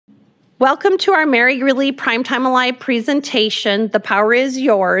Welcome to our Mary Greeley Primetime Alive presentation, The Power is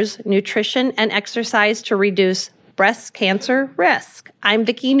Yours, Nutrition and Exercise to Reduce Breast Cancer Risk. I'm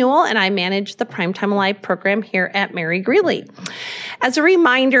Vicki Newell, and I manage the Primetime Alive program here at Mary Greeley. As a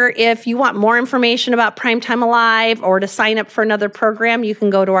reminder, if you want more information about Primetime Alive or to sign up for another program, you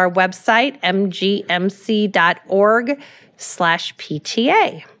can go to our website,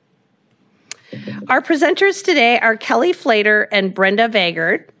 mgmc.org/PTA. Our presenters today are Kelly Flater and Brenda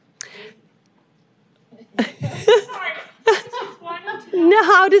Vagard. Know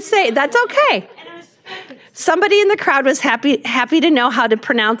how to say it. That's okay. Somebody in the crowd was happy to know how to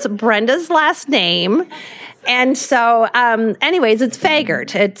pronounce Brenda's last name. And so, anyways, it's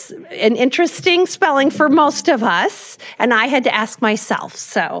Vagard. It's an interesting spelling for most of us, and I had to ask myself.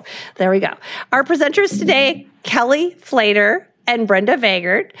 So there we go. Our presenters today, Kelly Flater and Brenda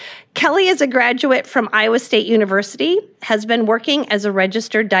Vagard. Kelly is a graduate from Iowa State University, has been working as a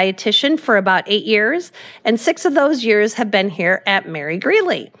registered dietitian for about 8 years, and 6 of those years have been here at Mary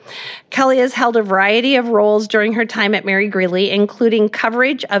Greeley. Kelly has held a variety of roles during her time at Mary Greeley, including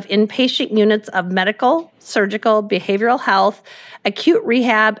coverage of inpatient units of medical, surgical, behavioral health, acute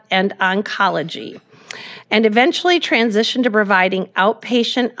rehab, and oncology, and eventually transitioned to providing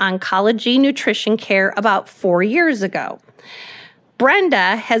outpatient oncology nutrition care about 4 years ago.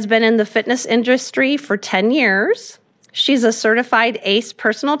 Brenda has been in the fitness industry for 10 years. She's a certified ACE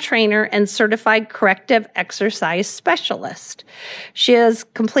personal trainer and certified corrective exercise specialist. She has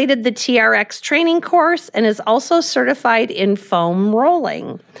completed the TRX training course and is also certified in foam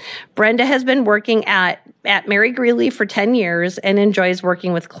rolling. Brenda has been working at Mary Greeley for 10 years and enjoys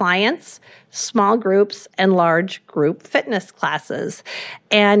working with clients, small groups, and large group fitness classes.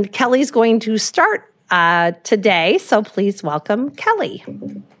 And Kelly's going to start today, so please welcome Kelly.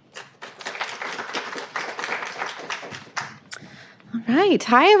 All right.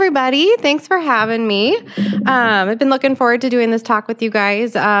 Hi, everybody. Thanks for having me. I've been looking forward to doing this talk with you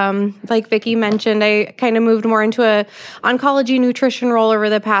guys. Like Vicki mentioned, I kind of moved more into a oncology nutrition role over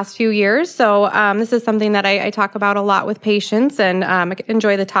the past few years. So this is something that I talk about a lot with patients and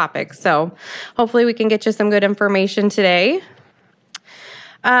enjoy the topic. So hopefully we can get you some good information today.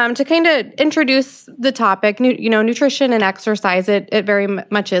 To kind of introduce the topic, nutrition and exercise, it very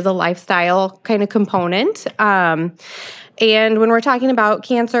much is a lifestyle kind of component. And when we're talking about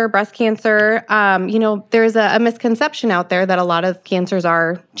cancer, breast cancer, there's a misconception out there that a lot of cancers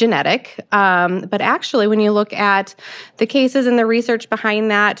are genetic. But actually, when you look at the cases and the research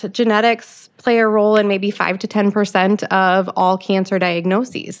behind that, genetics play a role in maybe 5 to 10% of all cancer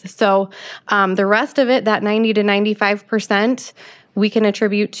diagnoses. So the rest of it, that 90 to 95%, we can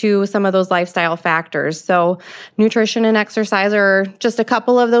attribute to some of those lifestyle factors. So nutrition and exercise are just a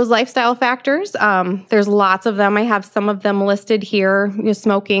couple of those lifestyle factors. There's lots of them. I have some of them listed here,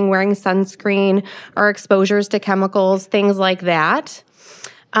 smoking, wearing sunscreen, our exposures to chemicals, things like that.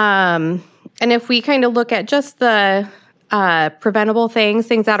 And if we kind of look at just the preventable things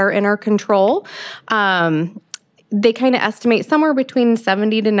that are in our control, they kind of estimate somewhere between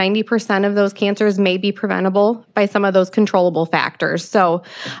 70 to 90% of those cancers may be preventable by some of those controllable factors. So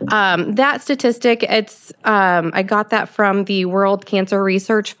that statistic, I got that from the World Cancer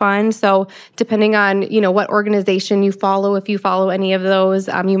Research Fund. So depending on what organization you follow, if you follow any of those,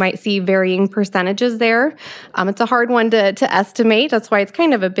 you might see varying percentages there. It's a hard one to estimate. That's why it's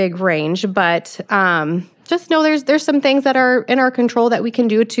kind of a big range, but just know there's some things that are in our control that we can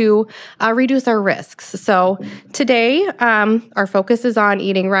do to reduce our risks. So today, our focus is on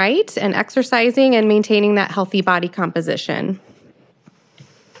eating right and exercising and maintaining that healthy body composition.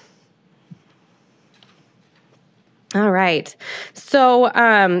 All right. So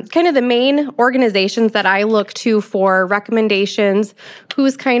kind of the main organizations that I look to for recommendations,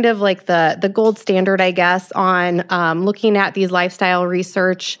 who's kind of like the gold standard, I guess, on looking at these lifestyle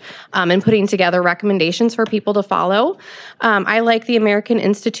research and putting together recommendations for people to follow. I like the American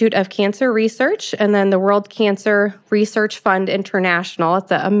Institute of Cancer Research and then the World Cancer Research Fund International. It's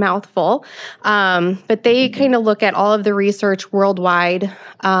a mouthful. But they kind of look at all of the research worldwide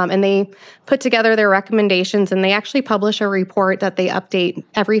and they put together their recommendations, and they actually publish a report that they update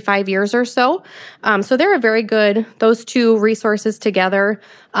every 5 years or so. So they're a very good, those two resources together,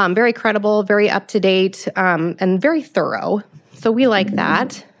 very credible, very up-to-date, and very thorough. So we like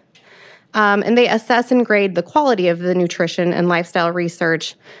that. And they assess and grade the quality of the nutrition and lifestyle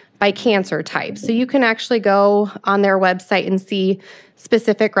research by cancer type. So you can actually go on their website and see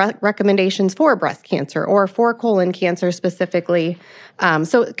specific recommendations for breast cancer or for colon cancer specifically.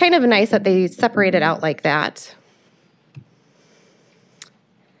 So kind of nice that they separate it out like that.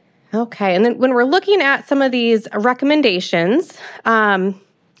 Okay, and then when we're looking at some of these recommendations,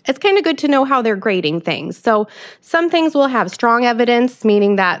 it's kind of good to know how they're grading things. So some things will have strong evidence,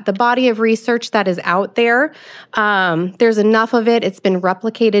 meaning that the body of research that is out there, there's enough of it. It's been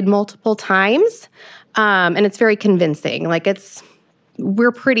replicated multiple times, and it's very convincing. Like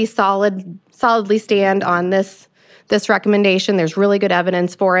we're pretty solidly stand on this recommendation. There's really good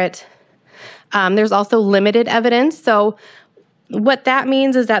evidence for it. There's also limited evidence. So what that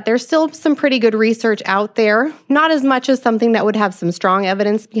means is that there's still some pretty good research out there, not as much as something that would have some strong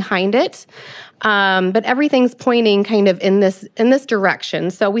evidence behind it, but everything's pointing kind of in this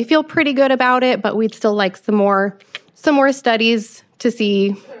direction. So we feel pretty good about it, but we'd still like some more studies to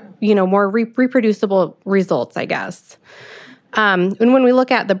see, more reproducible results, I guess. And when we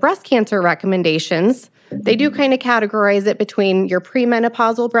look at the breast cancer recommendations, they do kind of categorize it between your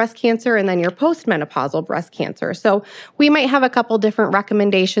premenopausal breast cancer and then your postmenopausal breast cancer. So we might have a couple different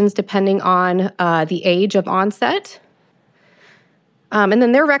recommendations depending on the age of onset. And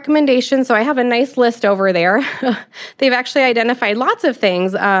then their recommendations, so I have a nice list over there. They've actually identified lots of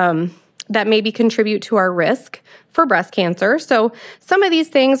things that maybe contribute to our risk for breast cancer. So some of these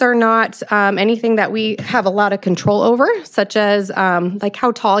things are not anything that we have a lot of control over, such as like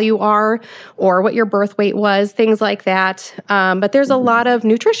how tall you are or what your birth weight was, things like that. But there's a lot of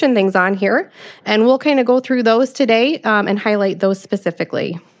nutrition things on here, and we'll kind of go through those today and highlight those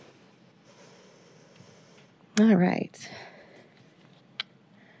specifically. All right.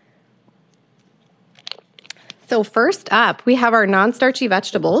 So first up, we have our non-starchy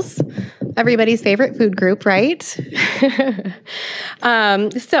vegetables, everybody's favorite food group, right?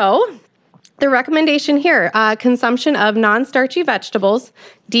 So the recommendation here, consumption of non-starchy vegetables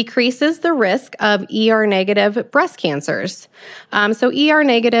decreases the risk of ER-negative breast cancers. So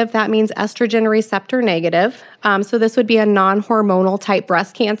ER-negative, that means estrogen receptor negative. So this would be a non-hormonal type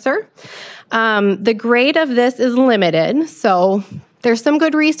breast cancer. The grade of this is limited, so there's some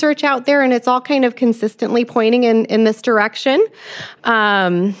good research out there, and it's all kind of consistently pointing in this direction.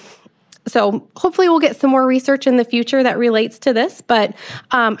 So hopefully we'll get some more research in the future that relates to this, but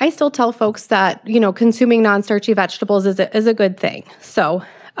I still tell folks that, consuming non-starchy vegetables is a good thing. So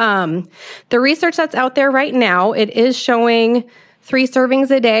the research that's out there right now, it is showing 3 servings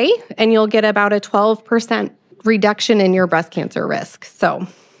a day, and you'll get about a 12% reduction in your breast cancer risk. So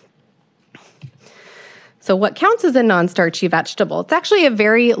what counts as a non-starchy vegetable? It's actually a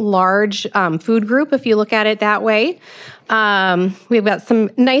very large food group if you look at it that way. We've got some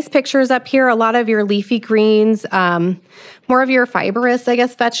nice pictures up here, a lot of your leafy greens, more of your fibrous,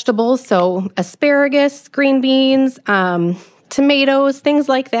 vegetables. So asparagus, green beans, tomatoes, things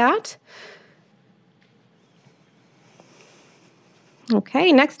like that.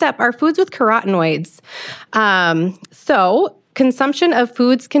 Okay, next up are foods with carotenoids. So consumption of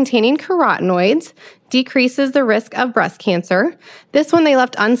foods containing carotenoids decreases the risk of breast cancer. This one they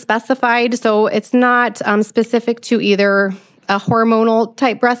left unspecified, so it's not specific to either a hormonal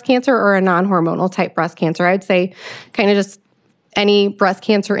type breast cancer or a non-hormonal type breast cancer. I would say kind of just any breast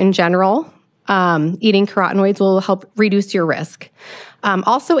cancer in general. Eating carotenoids will help reduce your risk.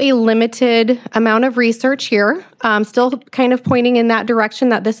 Also a limited amount of research here, still kind of pointing in that direction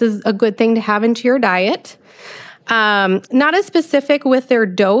that this is a good thing to have into your diet. Not as specific with their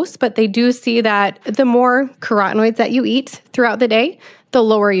dose, but they do see that the more carotenoids that you eat throughout the day, the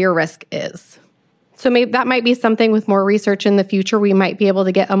lower your risk is. So maybe that might be something with more research in the future. We might be able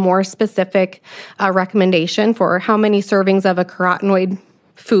to get a more specific recommendation for how many servings of a carotenoid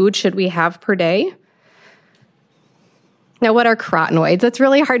food should we have per day. Now, what are carotenoids? It's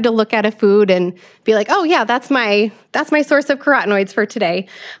really hard to look at a food and be like, oh yeah, that's my source of carotenoids for today.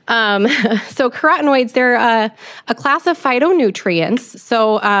 So carotenoids, they're a class of phytonutrients.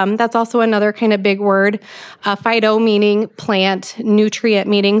 So that's also another kind of big word. Phyto meaning plant, nutrient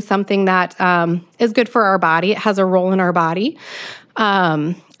meaning something that is good for our body. It has a role in our body.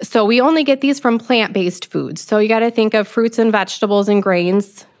 So we only get these from plant-based foods. So you got to think of fruits and vegetables and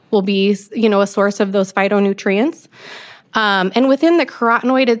grains will be, a source of those phytonutrients. And within the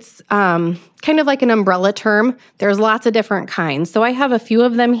carotenoid, it's kind of like an umbrella term. There's lots of different kinds. So I have a few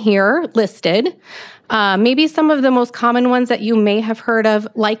of them here listed. Maybe some of the most common ones that you may have heard of,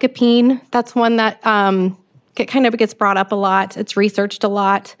 lycopene. That's one that kind of gets brought up a lot. It's researched a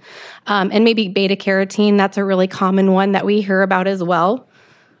lot. And maybe beta carotene. That's a really common one that we hear about as well.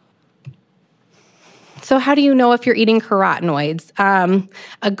 So how do you know if you're eating carotenoids?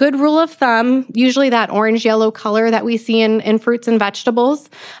 A good rule of thumb, usually that orange-yellow color that we see in fruits and vegetables,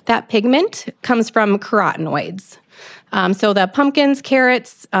 that pigment comes from carotenoids. So the pumpkins,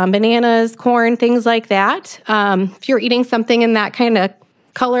 carrots, bananas, corn, things like that. If you're eating something in that kind of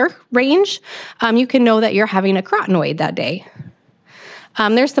color range, you can know that you're having a carotenoid that day.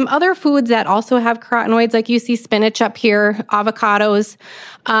 There's some other foods that also have carotenoids, like you see spinach up here, avocados.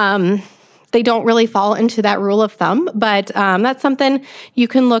 They don't really fall into that rule of thumb, but that's something you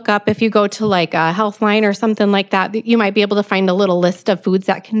can look up if you go to like a Healthline or something like that. You might be able to find a little list of foods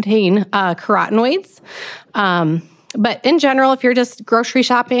that contain carotenoids. But in general, if you're just grocery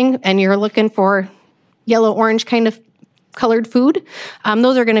shopping and you're looking for yellow-orange kind of colored food,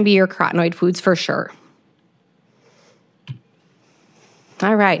 those are going to be your carotenoid foods for sure.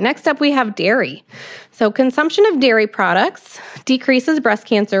 All right, next up we have dairy. So consumption of dairy products decreases breast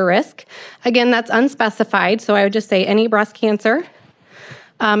cancer risk. Again, that's unspecified, so I would just say any breast cancer.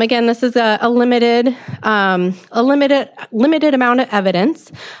 Again, this is a limited amount of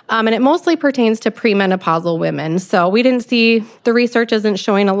evidence, and it mostly pertains to premenopausal women. So we didn't see, the research isn't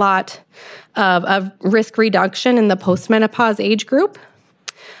showing a lot of risk reduction in the postmenopause age group.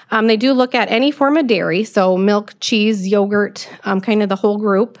 They do look at any form of dairy, so milk, cheese, yogurt, kind of the whole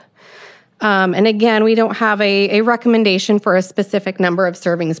group. And again, we don't have a recommendation for a specific number of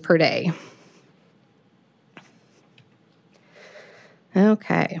servings per day.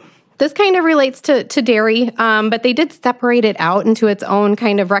 Okay. This kind of relates to dairy, but they did separate it out into its own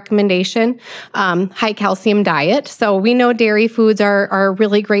kind of recommendation, high calcium diet. So we know dairy foods are a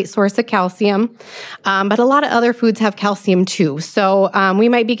really great source of calcium, but a lot of other foods have calcium too. So we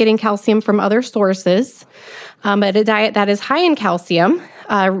might be getting calcium from other sources, but a diet that is high in calcium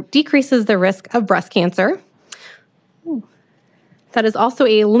decreases the risk of breast cancer. That is also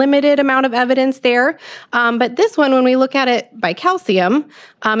a limited amount of evidence there. But this one, when we look at it by calcium,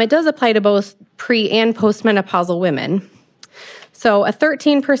 it does apply to both pre- and postmenopausal women. So a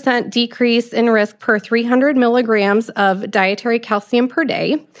 13% decrease in risk per 300 milligrams of dietary calcium per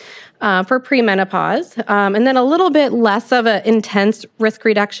day for premenopause, and then a little bit less of an intense risk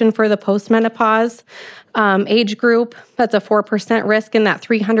reduction for the postmenopause age group. That's a 4% risk in that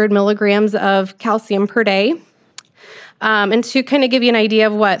 300 milligrams of calcium per day. And to kind of give you an idea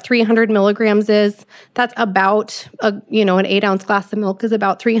of what 300 milligrams is, that's about, an 8-ounce glass of milk is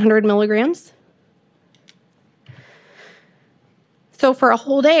about 300 milligrams. So for a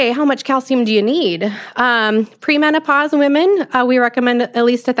whole day, how much calcium do you need? Premenopause women, we recommend at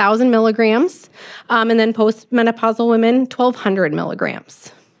least 1,000 milligrams. And then postmenopausal women, 1,200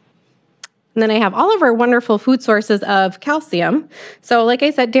 milligrams. And then I have all of our wonderful food sources of calcium. So like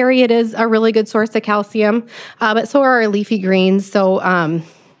I said, dairy, it is a really good source of calcium, but so are our leafy greens. So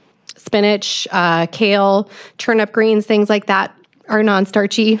spinach, kale, turnip greens, things like that. Our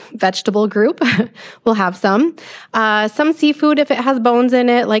non-starchy vegetable group will have some. Some seafood, if it has bones in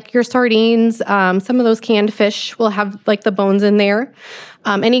it, like your sardines, some of those canned fish will have like the bones in there.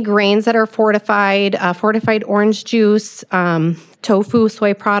 Any grains that are fortified, fortified orange juice, tofu,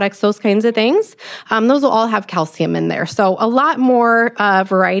 soy products, those kinds of things, those will all have calcium in there. So a lot more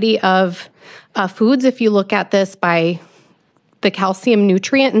variety of foods if you look at this by the calcium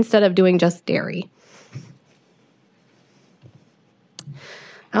nutrient instead of doing just dairy.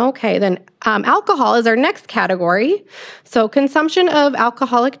 Okay, then alcohol is our next category. So consumption of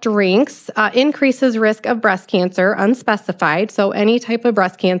alcoholic drinks increases risk of breast cancer, unspecified, so any type of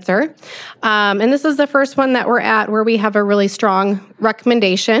breast cancer. And this is the first one that we're at where we have a really strong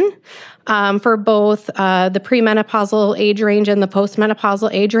recommendation for both the premenopausal age range and the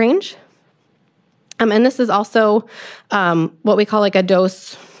postmenopausal age range. And this is also what we call like a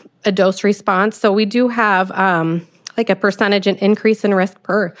dose response. So we do have like a percentage and increase in risk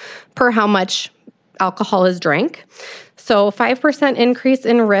per how much alcohol is drank. So 5% increase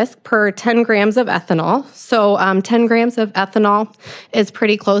in risk per 10 grams of ethanol. So 10 grams of ethanol is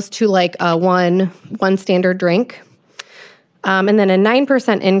pretty close to like a one standard drink. And then a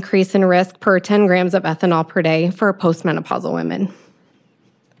 9% increase in risk per 10 grams of ethanol per day for postmenopausal women.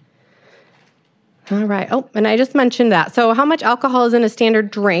 All right. Oh, and I just mentioned that. So how much alcohol is in a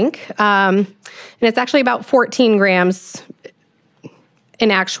standard drink? And it's actually about 14 grams in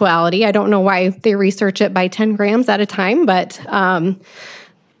actuality. I don't know why they research it by 10 grams at a time, but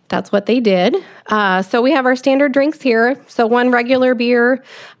that's what they did. So we have our standard drinks here. So one regular beer,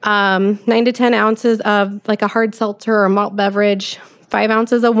 9 to 10 ounces of like a hard seltzer or malt beverage, 5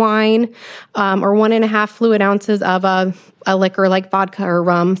 ounces of wine, or 1.5 fluid ounces of a liquor like vodka or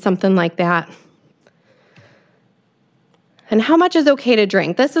rum, something like that. And how much is okay to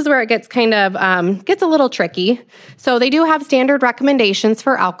drink? This is where it gets kind of, gets a little tricky. So they do have standard recommendations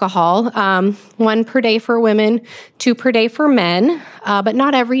for alcohol, 1 per day for women, 2 per day for men, but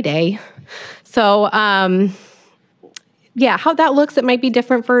not every day. So, yeah, how that looks, it might be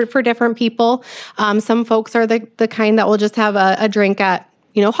different for different people. Some folks are the kind that will just have a drink at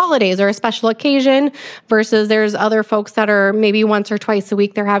holidays or a special occasion versus there's other folks that are maybe once or twice a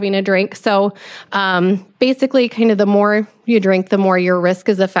week they're having a drink. So basically kind of the more you drink, the more your risk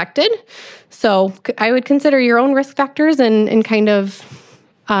is affected. So I would consider your own risk factors and kind of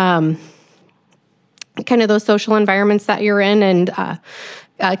those social environments that you're in and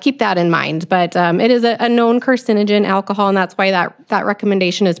keep that in mind. But it is a known carcinogen, alcohol, and that's why that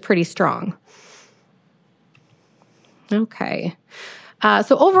recommendation is pretty strong. Okay.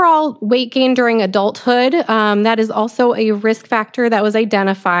 So overall, weight gain during adulthood, that is also a risk factor that was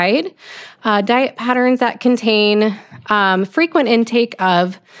identified. Diet patterns that contain frequent intake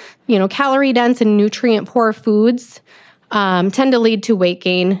of, calorie-dense and nutrient-poor foods tend to lead to weight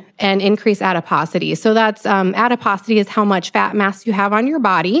gain and increase adiposity. So that's adiposity is how much fat mass you have on your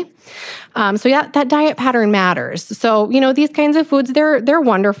body. So yeah, that diet pattern matters. So, these kinds of foods, they're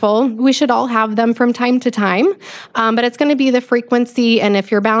wonderful. We should all have them from time to time. But it's going to be the frequency and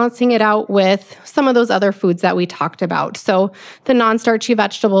if you're balancing it out with some of those other foods that we talked about. So the non-starchy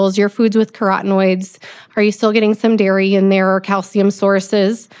vegetables, your foods with carotenoids, are you still getting some dairy in there or calcium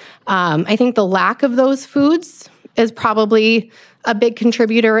sources? I think the lack of those foods is probably a big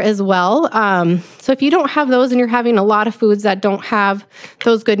contributor as well. So if you don't have those and you're having a lot of foods that don't have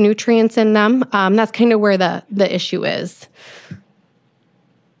those good nutrients in them, that's kind of where the issue is.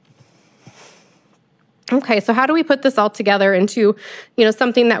 Okay, so how do we put this all together into,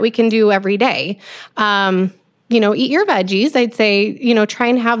 something that we can do every day? Eat your veggies. I'd say, try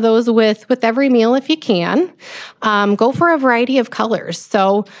and have those with every meal if you can. Go for a variety of colors.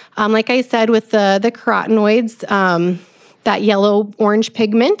 So, like I said, with the carotenoids, that yellow-orange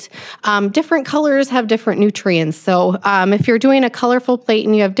pigment, different colors have different nutrients. So, if you're doing a colorful plate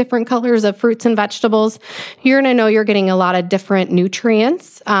and you have different colors of fruits and vegetables, you're going to know you're getting a lot of different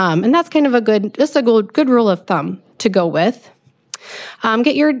nutrients. And that's kind of a good rule of thumb to go with.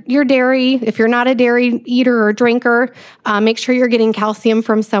 Get your dairy. If you're not a dairy eater or drinker, make sure you're getting calcium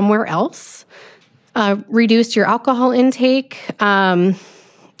from somewhere else. Reduce your alcohol intake,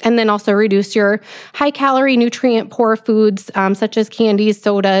 and then also reduce your high-calorie, nutrient-poor foods, such as candies,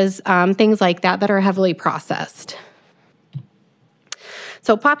 sodas, things like that are heavily processed.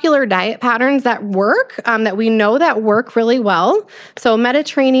 So popular diet patterns that work, that we know that work really well. So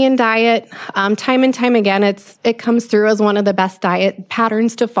Mediterranean diet, time and time again, it comes through as one of the best diet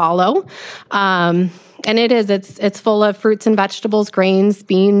patterns to follow. And it's full of fruits and vegetables, grains,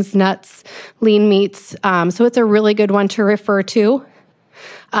 beans, nuts, lean meats. So it's a really good one to refer to.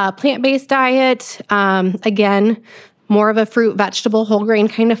 Plant-based diet, again, more of a fruit, vegetable, whole grain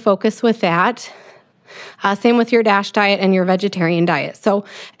kind of focus with that. Same with your DASH diet and your vegetarian diet. So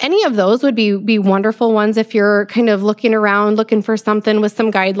any of those would be wonderful ones if you're kind of looking around, looking for something with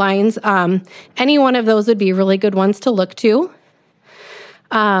some guidelines. Any one of those would be really good ones to look to.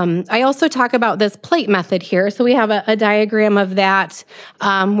 I also talk about this plate method here. So we have a diagram of that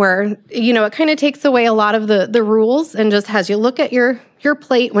where, it kind of takes away a lot of the rules and just has you look at your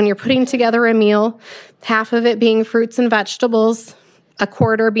plate when you're putting together a meal, half of it being fruits and vegetables, a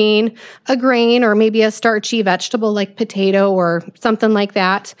quarter being a grain or maybe a starchy vegetable like potato or something like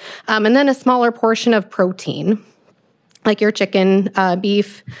that, and then a smaller portion of protein like your chicken,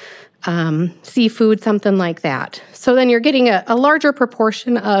 beef, seafood, something like that. So then you're getting a larger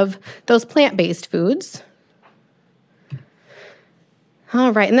proportion of those plant-based foods.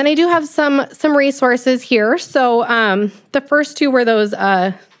 All right, and then I do have some resources here. So the first two were those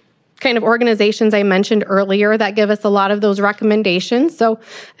kind of organizations I mentioned earlier that give us a lot of those recommendations. So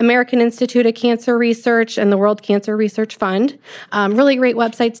American Institute of Cancer Research and the World Cancer Research Fund, really great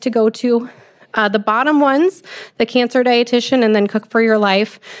websites to go to. The bottom ones, the Cancer Dietitian and then Cook for Your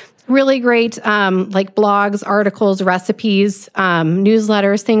Life, really great like blogs, articles, recipes,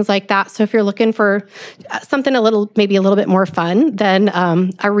 newsletters, things like that. So if you're looking for something maybe a little bit more fun than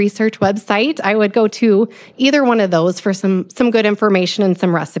a research website, I would go to either one of those for some good information and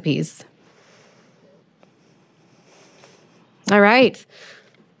some recipes. All right,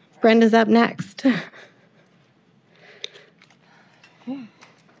 Brenda's up next.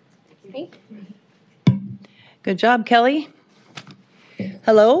 Good job, Kelly.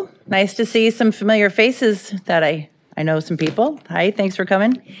 Hello, nice to see some familiar faces that I know some people. Hi, thanks for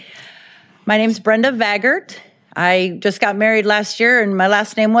coming. My name's Brenda Vaggart. I just got married last year and my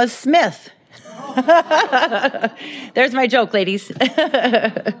last name was Smith. There's my joke, ladies.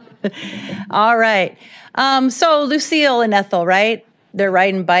 All right. So Lucille and Ethel, right? They're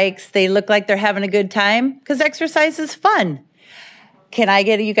riding bikes. They look like they're having a good time because exercise is fun. Can I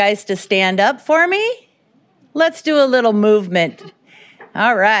get you guys to stand up for me? Let's do a little movement.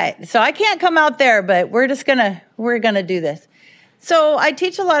 All right. So I can't come out there, but we're gonna do this. So I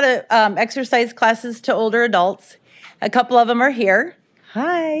teach a lot of exercise classes to older adults. A couple of them are here.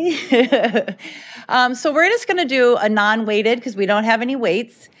 Hi. So we're just going to do a non-weighted because we don't have any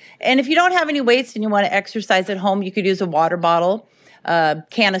weights. And if you don't have any weights and you want to exercise at home, you could use a water bottle,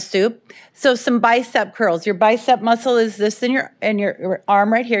 can of soup. So some bicep curls. Your bicep muscle is this in your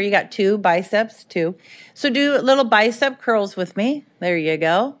arm right here. You got 2 biceps, 2. So do little bicep curls with me. There you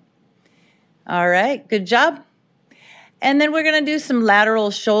go. All right, good job. And then we're going to do some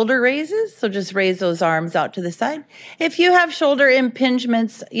lateral shoulder raises. So just raise those arms out to the side. If you have shoulder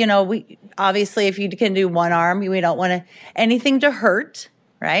impingements, you know, we obviously if you can do one arm, we don't want anything to hurt,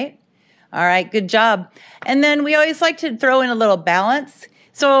 right? All right, good job. And then we always like to throw in a little balance.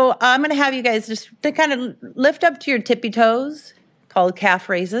 So I'm going to have you guys just to kind of lift up to your tippy toes, called calf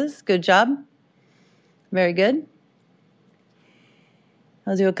raises. Good job. Very good.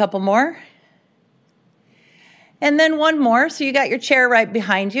 I'll do a couple more. And then one more. So you got your chair right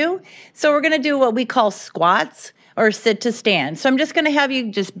behind you. So we're going to do what we call squats or sit to stand. So I'm just going to have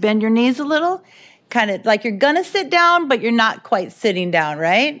you just bend your knees a little, kind of like you're going to sit down, but you're not quite sitting down,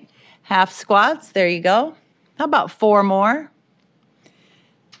 right? Half squats. There you go. How about 4 more?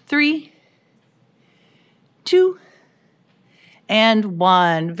 3, 2, and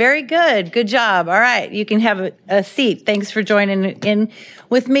 1. Very good. Good job. All right. You can have a seat. Thanks for joining in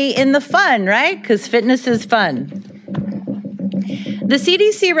with me in the fun, right? Because fitness is fun. The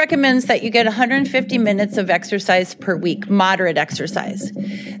CDC recommends that you get 150 minutes of exercise per week, moderate exercise.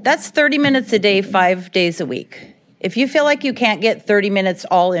 That's 30 minutes a day, 5 days a week. If you feel like you can't get 30 minutes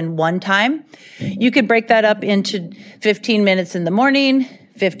all in one time, you could break that up into 15 minutes in the morning,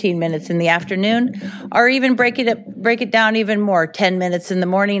 15 minutes in the afternoon, or even break it down even more, 10 minutes in the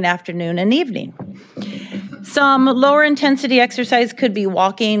morning, afternoon, and evening. Some lower intensity exercise could be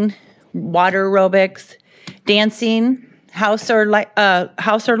walking, water aerobics, dancing, house or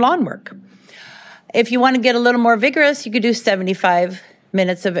lawn work. If you want to get a little more vigorous, you could do 75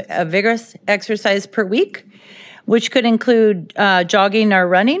 minutes of vigorous exercise per week, which could include jogging or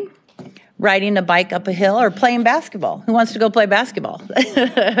running, riding a bike up a hill, or playing basketball. Who wants to go play basketball?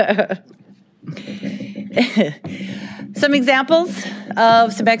 Some examples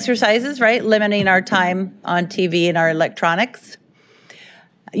of some exercises, right? Limiting our time on TV and our electronics.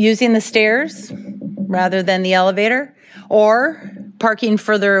 Using the stairs rather than the elevator, or parking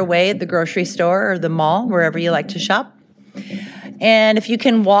further away at the grocery store or the mall, wherever you like to shop. And if you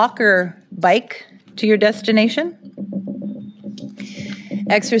can walk or bike to your destination.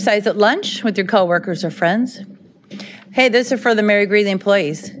 Exercise at lunch with your coworkers or friends. Hey, this is for the Mary Greeley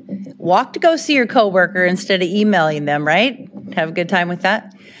employees. Walk to go see your coworker instead of emailing them, right? Have a good time with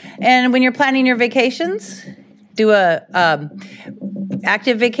that. And when you're planning your vacations, do a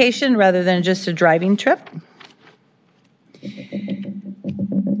active vacation rather than just a driving trip.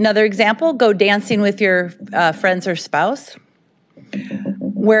 Another example, go dancing with your friends or spouse.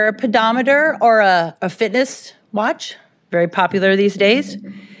 Wear a pedometer or a fitness watch, very popular these days,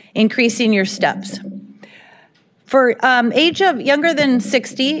 increasing your steps. For age of younger than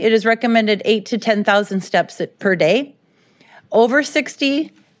 60, it is recommended 8 to 10,000 steps per day. Over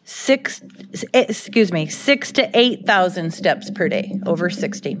 60, 6 to 8,000 steps per day, over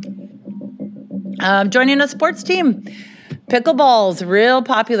 60. Joining a sports team. Pickleball's real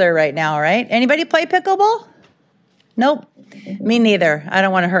popular right now, right? Anybody play pickleball? Nope. Me neither. I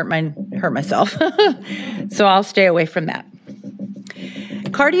don't want to hurt myself. So I'll stay away from that.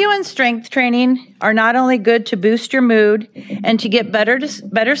 Cardio and strength training are not only good to boost your mood and to get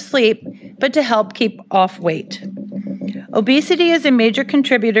better sleep, but to help keep off weight. Obesity is a major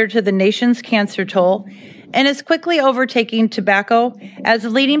contributor to the nation's cancer toll and is quickly overtaking tobacco as the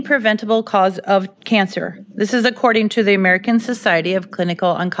leading preventable cause of cancer. This is according to the American Society of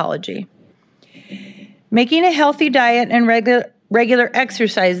Clinical Oncology. Making a healthy diet and regular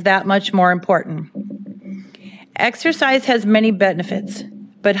exercise that much more important. Exercise has many benefits,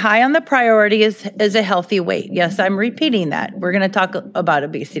 but high on the priority is a healthy weight. Yes, I'm repeating that. We're going to talk about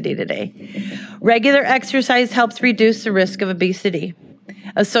obesity today. Regular exercise helps reduce the risk of obesity,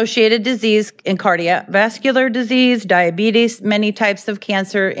 associated disease and cardiovascular disease, diabetes, many types of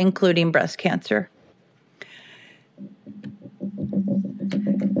cancer, including breast cancer.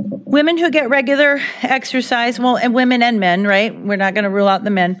 Women who get regular exercise, well, and women and men, right? We're not going to rule out the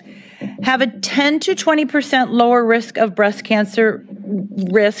men, have a 10 to 20% lower risk of breast cancer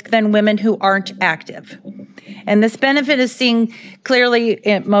risk than women who aren't active. And this benefit is seen clearly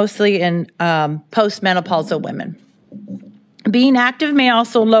mostly in postmenopausal women. Being active may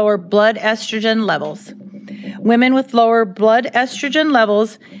also lower blood estrogen levels. Women with lower blood estrogen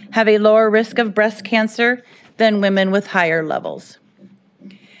levels have a lower risk of breast cancer than women with higher levels.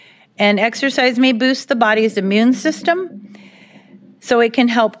 And exercise may boost the body's immune system so it can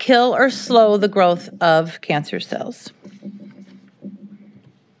help kill or slow the growth of cancer cells.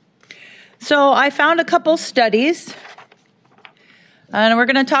 So I found a couple studies, and we're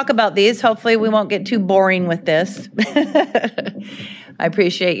going to talk about these. Hopefully we won't get too boring with this. I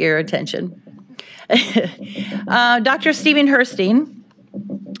appreciate your attention. Dr. Stephen Herstein,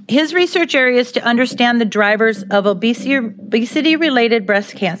 his research area is to understand the drivers of obesity-related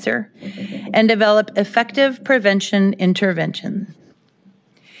breast cancer and develop effective prevention interventions.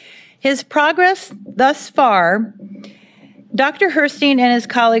 His progress thus far, Dr. Herstein and his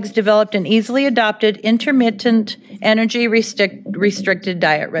colleagues developed an easily adopted intermittent energy restricted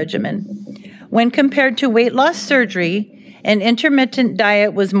diet regimen. When compared to weight loss surgery, an intermittent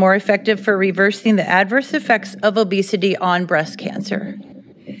diet was more effective for reversing the adverse effects of obesity on breast cancer.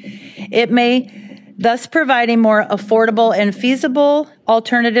 It may thus provide a more affordable and feasible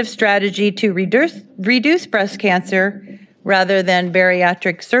alternative strategy to reduce breast cancer rather than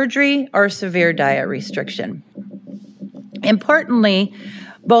bariatric surgery or severe diet restriction. Importantly,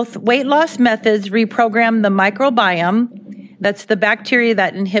 both weight loss methods reprogram the microbiome, that's the bacteria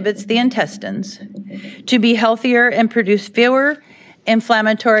that inhibits the intestines, to be healthier and produce fewer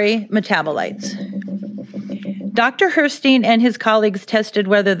inflammatory metabolites. Dr. Herstein and his colleagues tested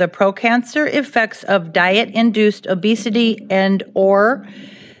whether the pro-cancer effects of diet-induced obesity and/or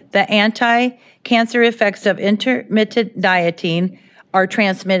the anti-cancer effects of intermittent dieting are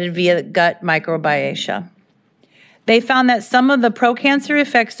transmitted via gut microbiota. They found that some of the pro-cancer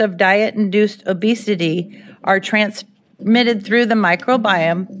effects of diet-induced obesity are transmitted through the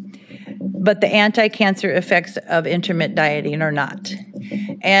microbiome, but the anti-cancer effects of intermittent dieting are not.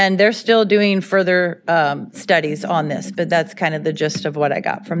 And they're still doing further studies on this, but that's kind of the gist of what I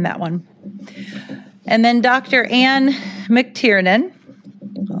got from that one. And then Dr. Ann McTiernan,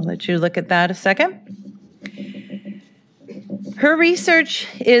 I'll let you look at that a second. Her research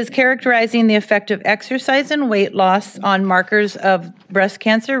is characterizing the effect of exercise and weight loss on markers of breast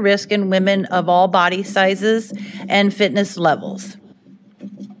cancer risk in women of all body sizes and fitness levels.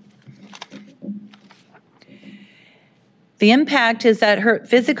 The impact is that her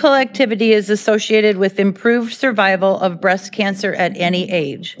physical activity is associated with improved survival of breast cancer at any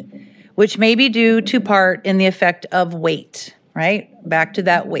age, which may be due to part in the effect of weight, right? Back to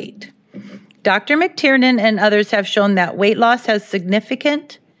that weight. Dr. McTiernan and others have shown that weight loss has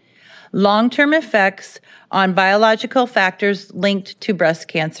significant long-term effects on biological factors linked to breast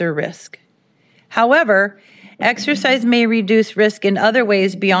cancer risk. However, exercise may reduce risk in other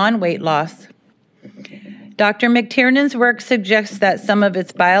ways beyond weight loss. Dr. McTiernan's work suggests that some of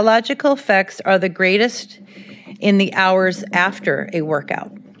its biological effects are the greatest in the hours after a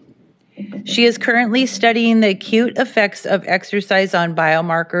workout. She is currently studying the acute effects of exercise on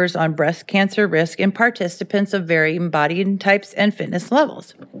biomarkers on breast cancer risk in participants of varying body types and fitness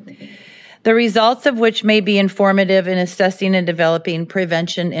levels, the results of which may be informative in assessing and developing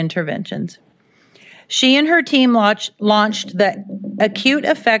prevention interventions. She and her team launched the acute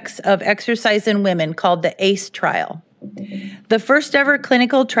effects of exercise in women called the ACE trial, the first ever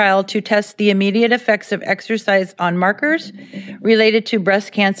clinical trial to test the immediate effects of exercise on markers related to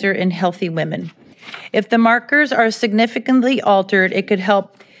breast cancer in healthy women. If the markers are significantly altered, it could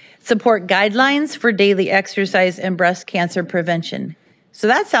help support guidelines for daily exercise and breast cancer prevention. So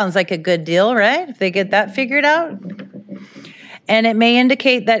that sounds like a good deal, right? If they get that figured out. And it may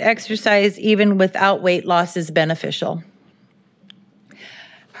indicate that exercise, even without weight loss, is beneficial.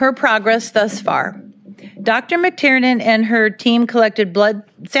 Her progress thus far. Dr. McTiernan and her team collected blood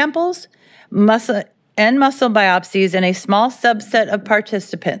samples, muscle biopsies in a small subset of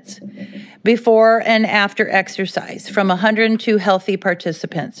participants before and after exercise from 102 healthy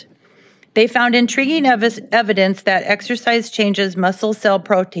participants. They found intriguing evidence that exercise changes muscle cell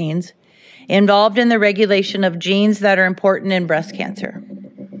proteins involved in the regulation of genes that are important in breast cancer.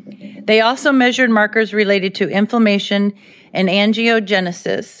 They also measured markers related to inflammation and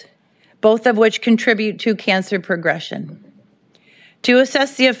angiogenesis, both of which contribute to cancer progression, to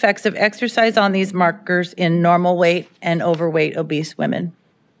assess the effects of exercise on these markers in normal weight and overweight obese women.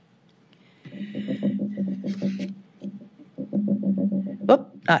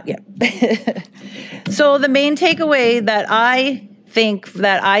 Not yet. So the main takeaway that I think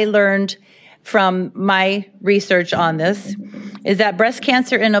that I learned from my research on this is that breast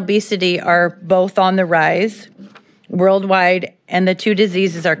cancer and obesity are both on the rise worldwide, and the two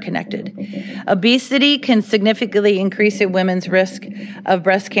diseases are connected. Obesity can significantly increase a woman's risk of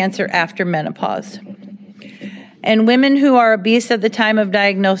breast cancer after menopause. And women who are obese at the time of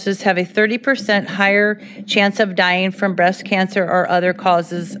diagnosis have a 30% higher chance of dying from breast cancer or other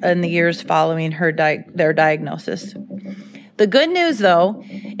causes in the years following their diagnosis. The good news, though,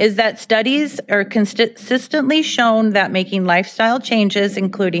 is that studies are consistently shown that making lifestyle changes,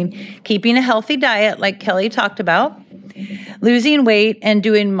 including keeping a healthy diet, like Kelly talked about, losing weight, and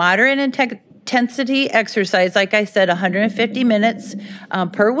doing moderate intensity exercise, like I said, 150 minutes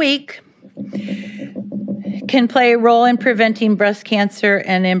per week, can play a role in preventing breast cancer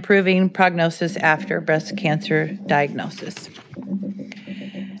and improving prognosis after breast cancer diagnosis.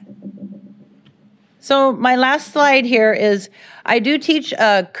 So my last slide here is, I do teach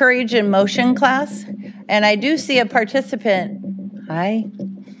a Courage in Motion class, and I do see a participant, I'm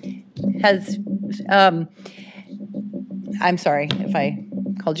sorry if I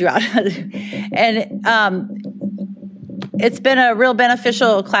called you out. And it's been a real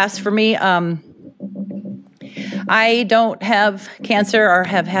beneficial class for me. I don't have cancer or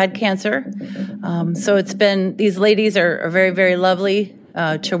have had cancer. So it's been, these ladies are very, very lovely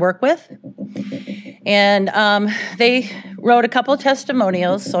to work with. And they wrote a couple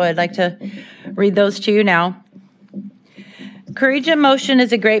testimonials, so I'd like to read those to you now. Courage in Motion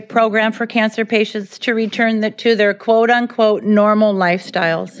is a great program for cancer patients to return to their quote-unquote normal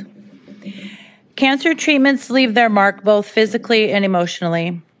lifestyles. Cancer treatments leave their mark both physically and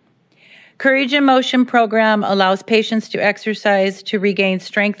emotionally. Courage in Motion program allows patients to exercise to regain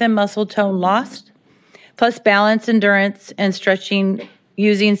strength and muscle tone lost, plus balance, endurance, and stretching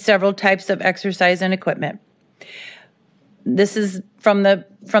using several types of exercise and equipment. This is from the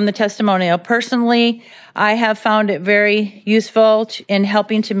testimonial. Personally, I have found it very useful in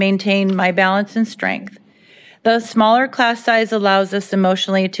helping to maintain my balance and strength. The smaller class size allows us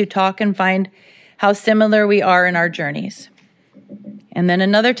emotionally to talk and find how similar we are in our journeys. And then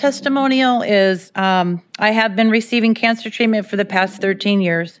another testimonial is, I have been receiving cancer treatment for the past 13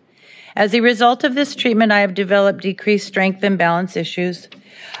 years. As a result of this treatment, I have developed decreased strength and balance issues.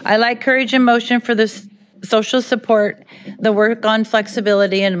 I like Courage in Motion for the social support, the work on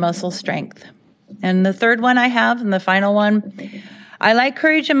flexibility and muscle strength. And the third one I have, and the final one, I like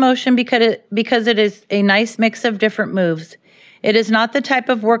Courage in Motion because it is a nice mix of different moves. It is not the type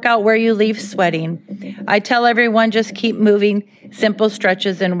of workout where you leave sweating. I tell everyone just keep moving, simple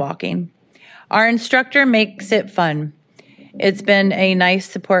stretches and walking. Our instructor makes it fun. It's been a nice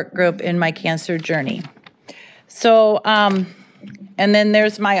support group in my cancer journey. So, and then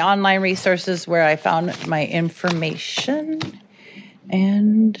there's my online resources where I found my information.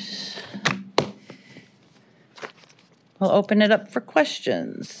 And we'll open it up for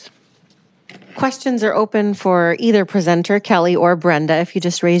questions. Questions are open for either presenter, Kelly or Brenda. If you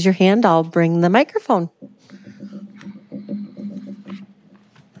just raise your hand, I'll bring the microphone.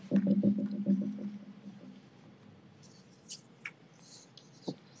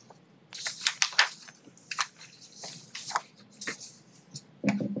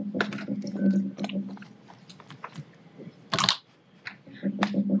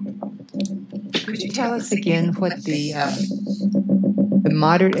 Could you tell us again what the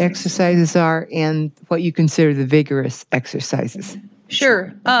moderate exercises are and what you consider the vigorous exercises?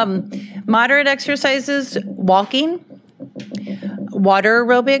 Sure. Moderate exercises, walking, water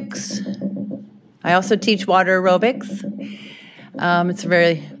aerobics. I also teach water aerobics. It's a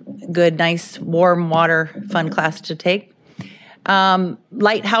very good, nice, warm water, fun class to take.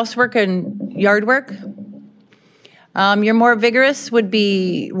 Light housework and yard work. Your more vigorous would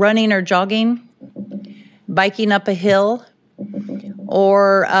be running or jogging, biking up a hill,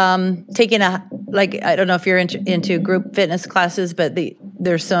 or taking I don't know if you're into group fitness classes, but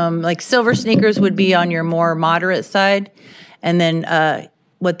there's some, like silver sneakers would be on your more moderate side. And then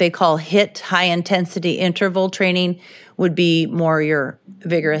what they call HIIT, high intensity interval training, would be more your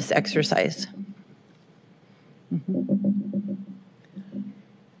vigorous exercise. Mm-hmm.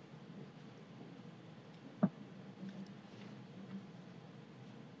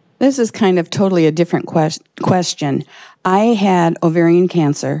 This is kind of totally a different question. I had ovarian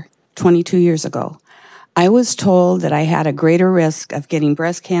cancer 22 years ago. I was told that I had a greater risk of getting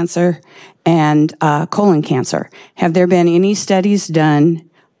breast cancer and colon cancer. Have there been any studies done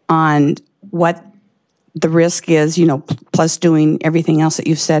on what the risk is, plus doing everything else that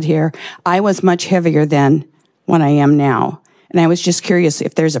you've said here? I was much heavier than what I am now. And I was just curious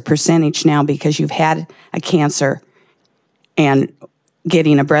if there's a percentage now because you've had a cancer and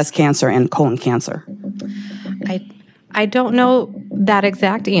getting a breast cancer and colon cancer. I don't know that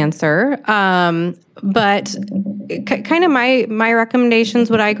exact answer, but kind of my recommendations,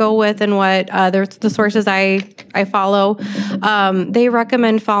 what I go with and what the sources I follow, they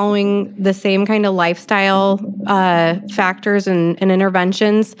recommend following the same kind of lifestyle factors and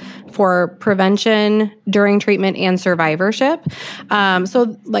interventions for prevention, during treatment, and survivorship.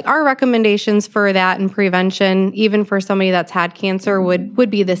 So like our recommendations for that and prevention, even for somebody that's had cancer, would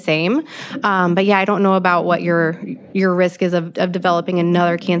be the same. But yeah, I don't know about what your risk is of developing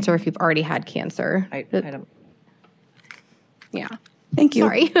another cancer if you've already had cancer. I don't. Yeah. Thank you.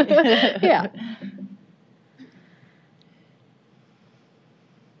 Sorry. Yeah.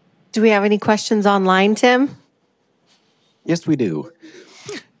 Do we have any questions online, Tim? Yes, we do.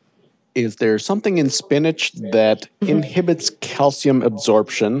 Is there something in spinach that inhibits calcium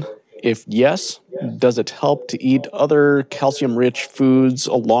absorption? If yes, does it help to eat other calcium-rich foods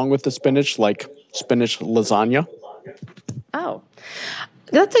along with the spinach, like spinach lasagna? Oh,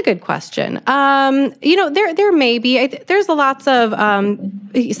 that's a good question. There may be. There's lots of.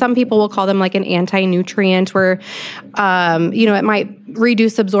 Some people will call them like an anti-nutrient, where it might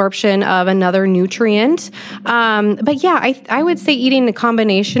reduce absorption of another nutrient. But yeah, I would say eating the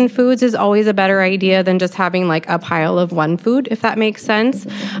combination foods is always a better idea than just having like a pile of one food, if that makes sense.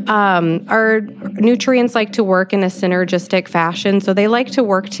 Our nutrients like to work in a synergistic fashion, so they like to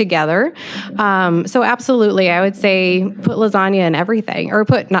work together. So absolutely, I would say put lasagna in everything, or don't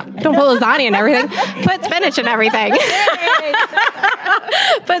put lasagna in everything, put spinach in everything.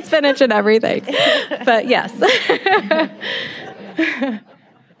 Put spinach in everything. But yes. Do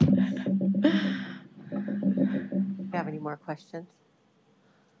you have any more questions?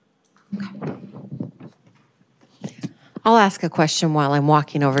 Okay. I'll ask a question while I'm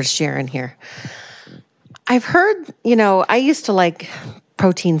walking over to Sharon here. I've heard, I used to like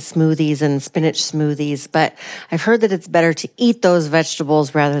protein smoothies and spinach smoothies, but I've heard that it's better to eat those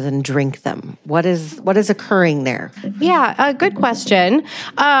vegetables rather than drink them. What is occurring there? Yeah, good question.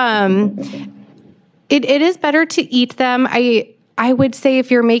 It is better to eat them. I would say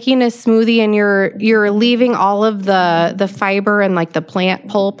if you're making a smoothie and you're leaving all of the fiber and like the plant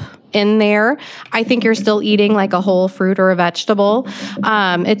pulp in there, I think you're still eating like a whole fruit or a vegetable.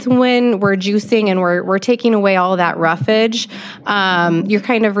 It's when we're juicing and we're taking away all that roughage, you're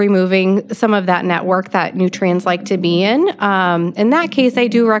kind of removing some of that network that nutrients like to be in. In that case, I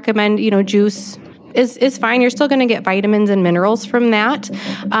do recommend, juice is fine. You're still going to get vitamins and minerals from that.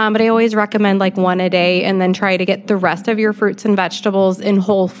 But I always recommend like one a day, and then try to get the rest of your fruits and vegetables in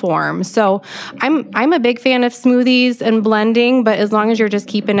whole form. So I'm a big fan of smoothies and blending, but as long as you're just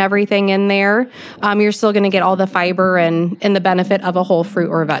keeping everything in there, you're still going to get all the fiber and the benefit of a whole fruit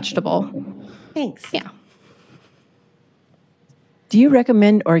or vegetable. Thanks. Yeah. Do you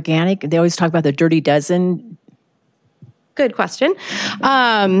recommend organic? They always talk about the Dirty Dozen. Good question.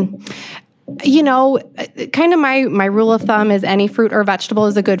 Kind of my rule of thumb is any fruit or vegetable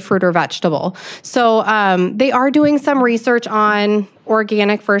is a good fruit or vegetable. So they are doing some research on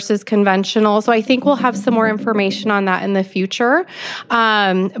organic versus conventional. So I think we'll have some more information on that in the future.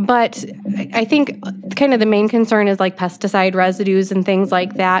 But I think kind of the main concern is like pesticide residues and things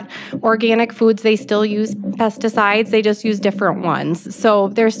like that. Organic foods, they still use pesticides. They just use different ones. So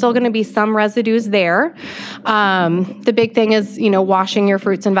there's still going to be some residues there. The big thing is, washing your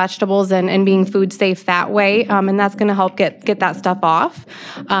fruits and vegetables and being food safe that way. And that's going to help get that stuff off.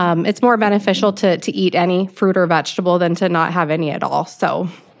 It's more beneficial to eat any fruit or vegetable than to not have any at all. So,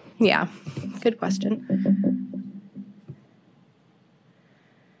 yeah, good question.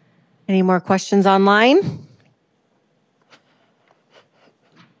 Any more questions online?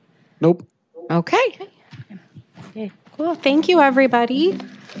 Nope. Okay. Cool. Thank you, everybody.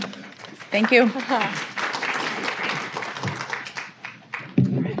 Thank you.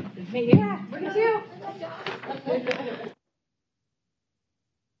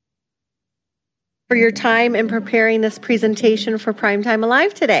 For your time in preparing this presentation for Primetime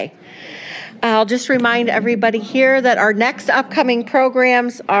Alive today. I'll just remind everybody here that our next upcoming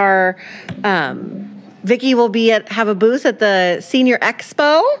programs are Vicki will have a booth at the Senior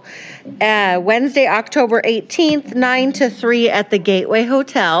Expo Wednesday, October 18th, 9 to 3 at the Gateway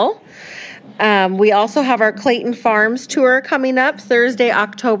Hotel. We also have our Clayton Farms tour coming up Thursday,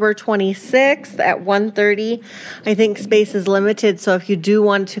 October 26th at 1:30. I think space is limited, so if you do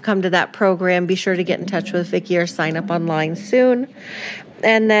want to come to that program, be sure to get in touch with Vicki or sign up online soon.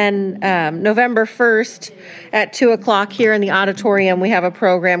 And then November 1st at 2 o'clock here in the auditorium, we have a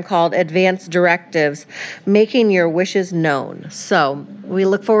program called Advanced Directives, Making Your Wishes Known. So we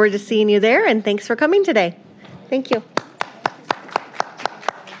look forward to seeing you there, and thanks for coming today. Thank you.